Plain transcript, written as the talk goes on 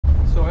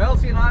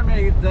Elsie and I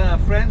made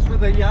friends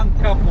with a young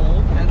couple,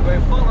 and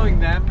we're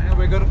following them, and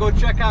we're going to go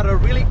check out a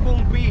really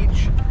cool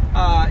beach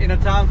in a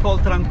town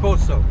called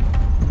Trancoso.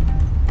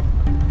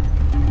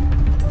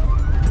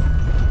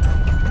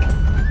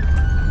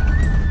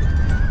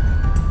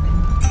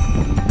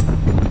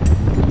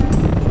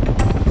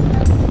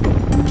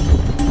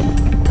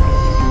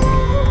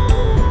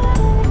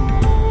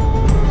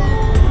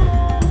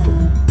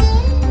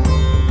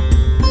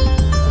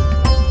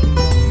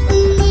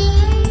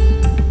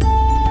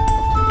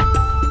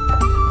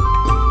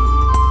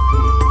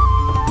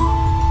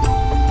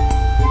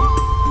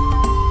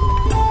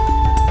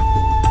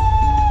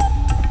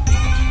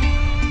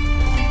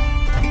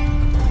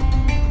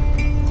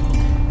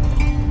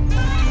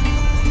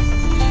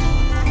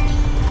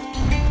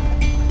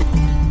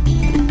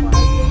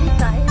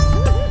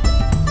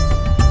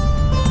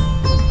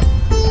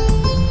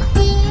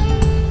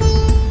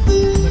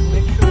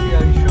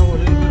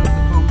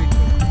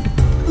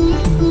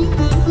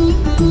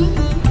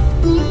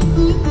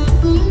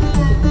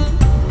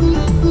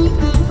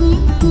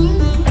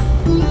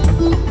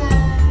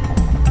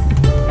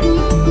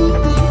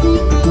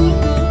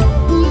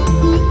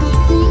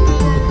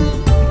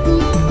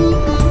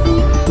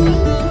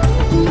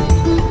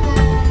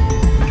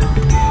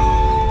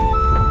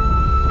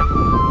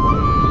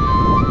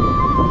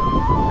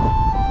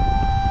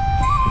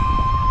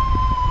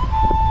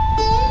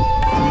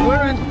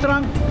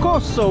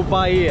 Trancoso,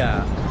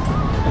 Bahia.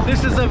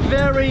 This is a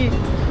very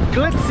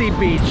glitzy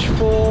beach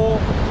for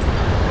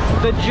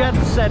the jet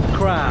set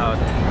crowd.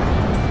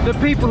 The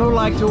people who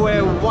like to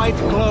wear white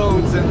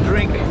clothes and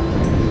drink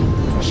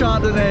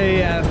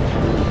Chardonnay and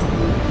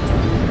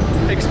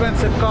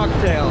expensive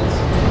cocktails.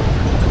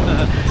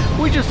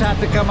 We just had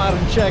to come out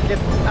and check it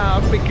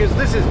out because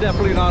this is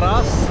definitely not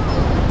us.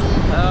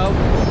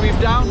 We've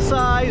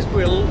downsized,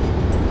 we're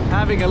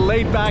having a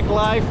laid-back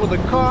life with a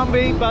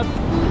combi, but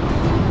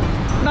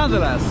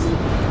nonetheless,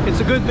 it's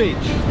a good beach.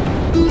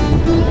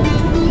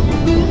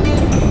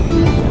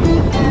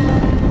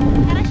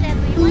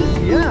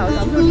 Yeah,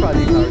 I'm gonna try the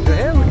acarajé.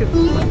 Here, look at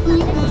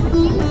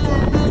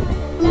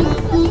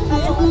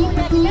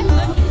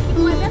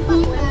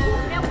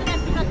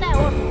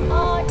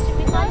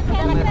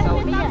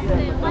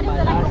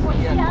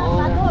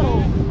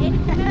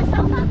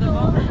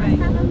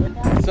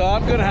So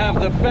I'm gonna have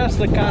the best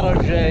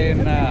acarajé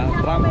in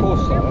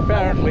Trancoso.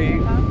 Apparently,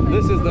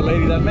 this is the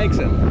lady that makes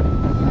it.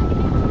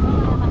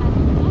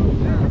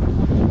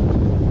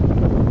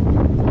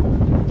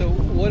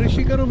 What is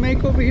she going to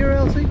make over here,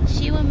 Elsie?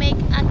 She will make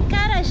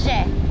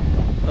acarajé.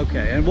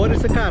 Okay, and what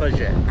is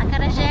acarajé?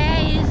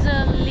 Acarajé is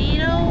a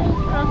little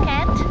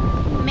croquette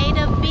made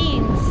of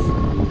beans.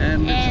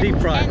 And it's deep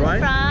fried, and right?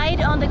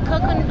 Fried on the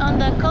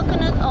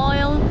coconut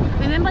oil.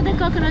 Remember the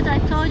coconut I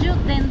told you?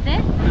 Then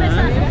there.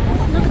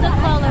 Look at the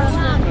color of the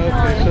oil.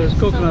 Okay, so it's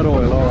coconut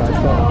oil, all right.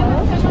 So.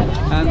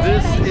 And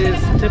this is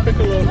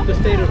typical of the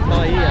state of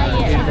Bahia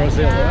in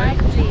Brazil, right?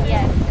 Exactly,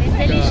 yes. It's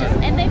delicious.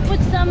 And they put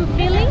some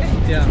fillings,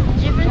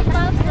 different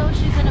stuff, so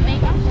she's gonna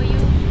make it for you.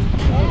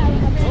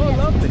 Oh,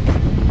 lovely.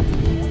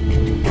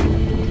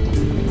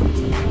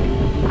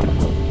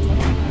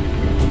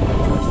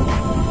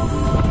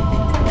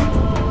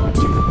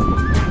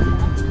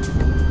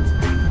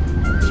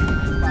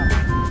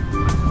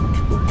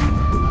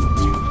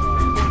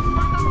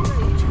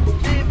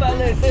 Viva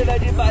Lezeira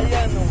de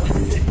Baiano!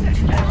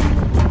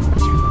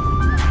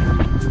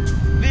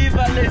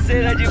 Viva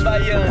Lezeira de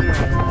Baiano!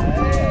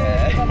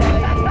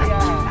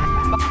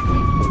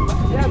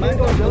 Mais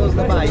gostoso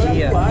da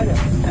Bahia.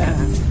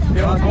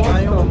 Eu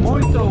gosto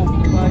muito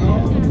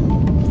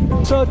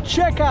Bahia. So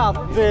check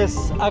out this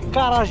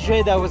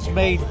acarajé that was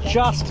made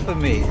just for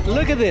me.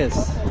 Look at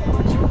this.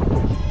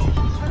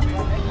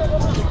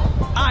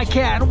 I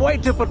can't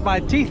wait to put my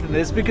teeth in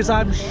this because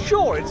I'm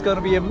sure it's going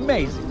to be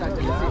amazing.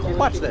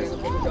 Watch this.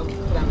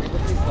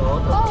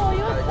 Oh,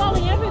 you're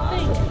swallowing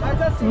everything.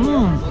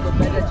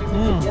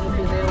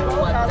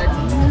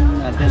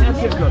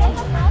 This is good.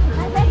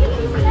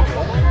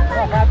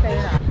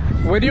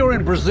 When you're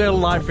in Brazil,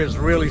 life is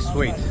really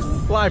sweet.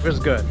 Life is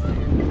good.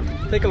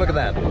 Take a look at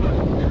that.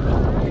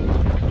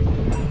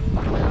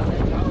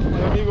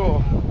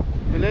 Amigo,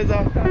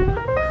 beleza?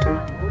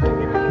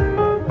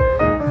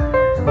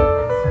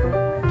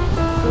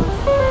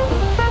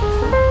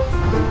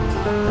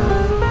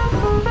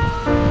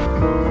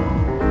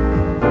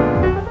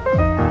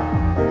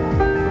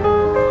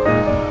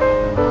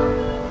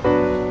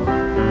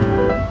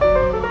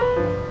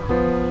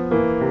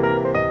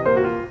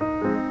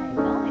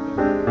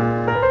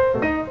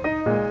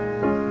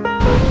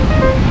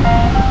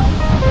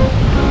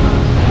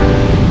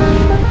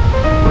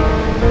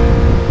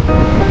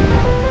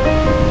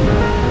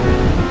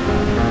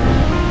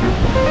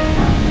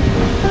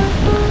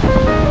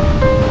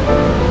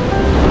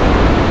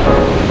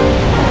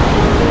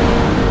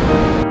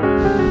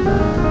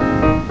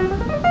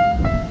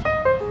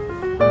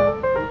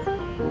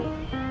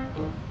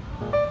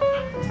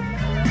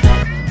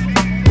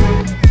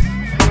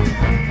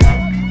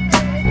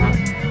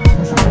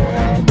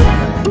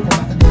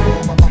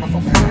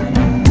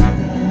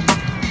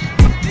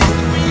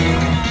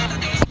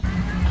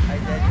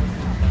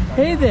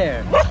 Hey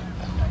there.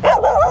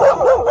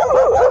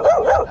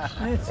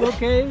 It's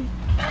okay.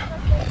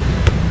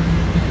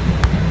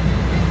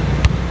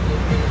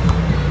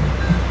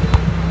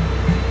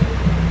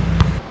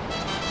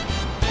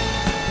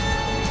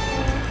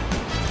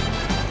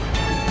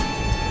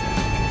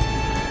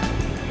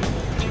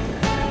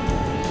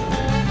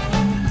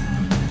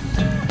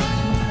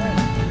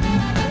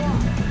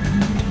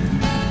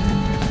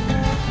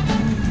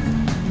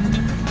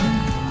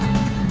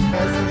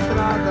 Essa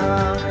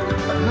estrada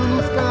não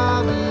nos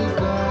cabe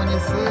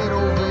conhecer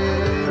ou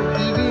ver o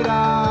que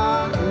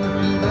virá, o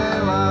fim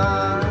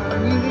dela.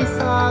 Ninguém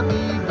sabe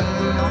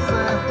bem ao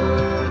certo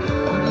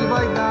onde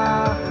vai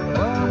dar.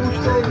 Vamos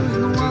todos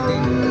numa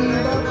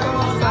linda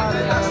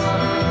passarela,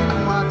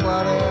 numa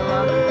aquarela,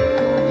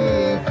 tudo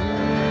enfim.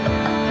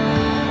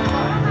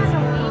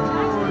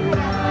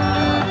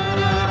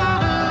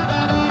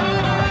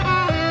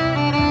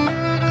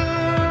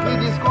 E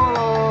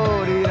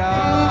descolorirá.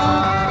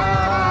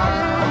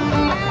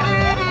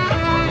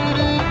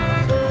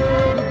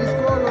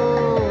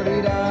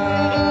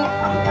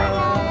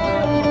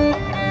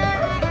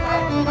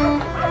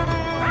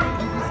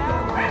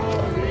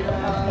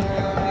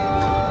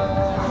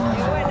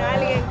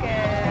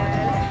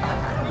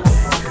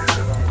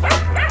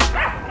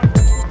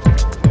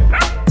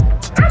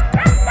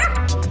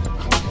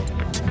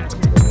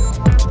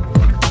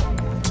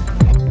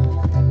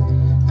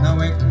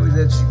 Não é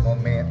coisa de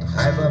momento,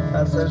 raiva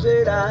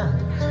passageira,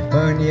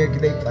 mania que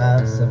daí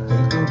passa,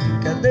 feito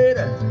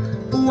brincadeira.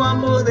 O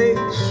amor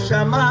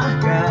deixa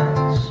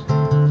marcas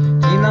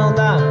que não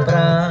dá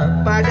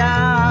pra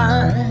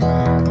pagar.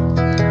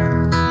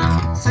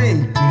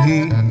 Sei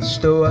que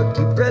estou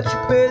aqui pra te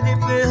pedir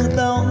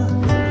perdão,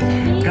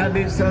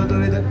 cabeça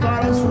doida,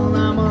 coração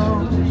na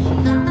mão,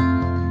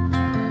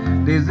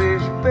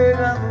 desejo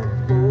pegar no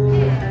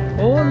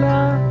corpo.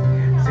 Olá.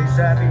 Sem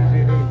saber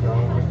direito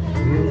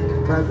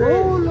onde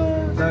fazer.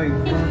 Não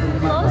encontro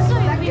uma Moço,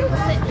 viu?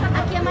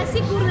 Aqui é mais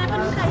seguro, né? Pra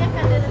não cair a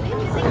cadeira ali,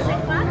 tem que ser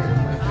 4.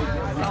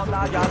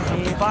 Saudade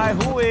assim vai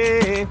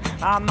roer,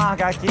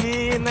 amarga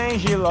aqui nem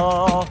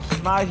giló,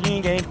 mas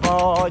ninguém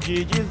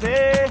pode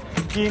dizer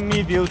que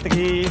me viu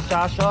triste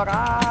a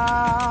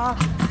chorar.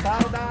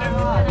 Saudade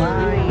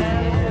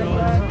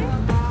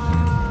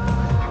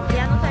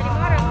Já não tá de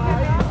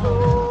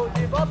moral.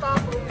 de voltar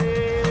pro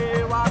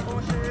meu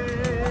aconchego.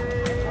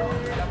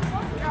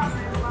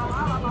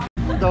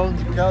 Então,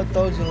 de cá,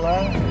 tô de lá.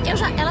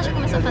 Ela já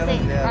começou a fazer?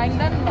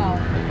 Ainda não.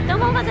 Então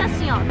vamos fazer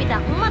assim, ó. Me dá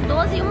uma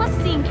 12 e uma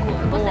 5.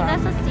 Você Boa. dá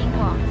essas 5,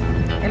 ó.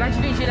 Ela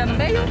dividida no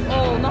meio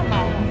ou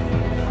normal?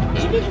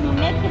 Divide no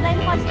meio, porque daí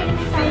ele pode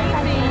experimentar.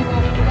 Né?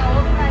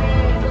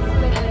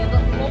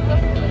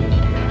 Sim.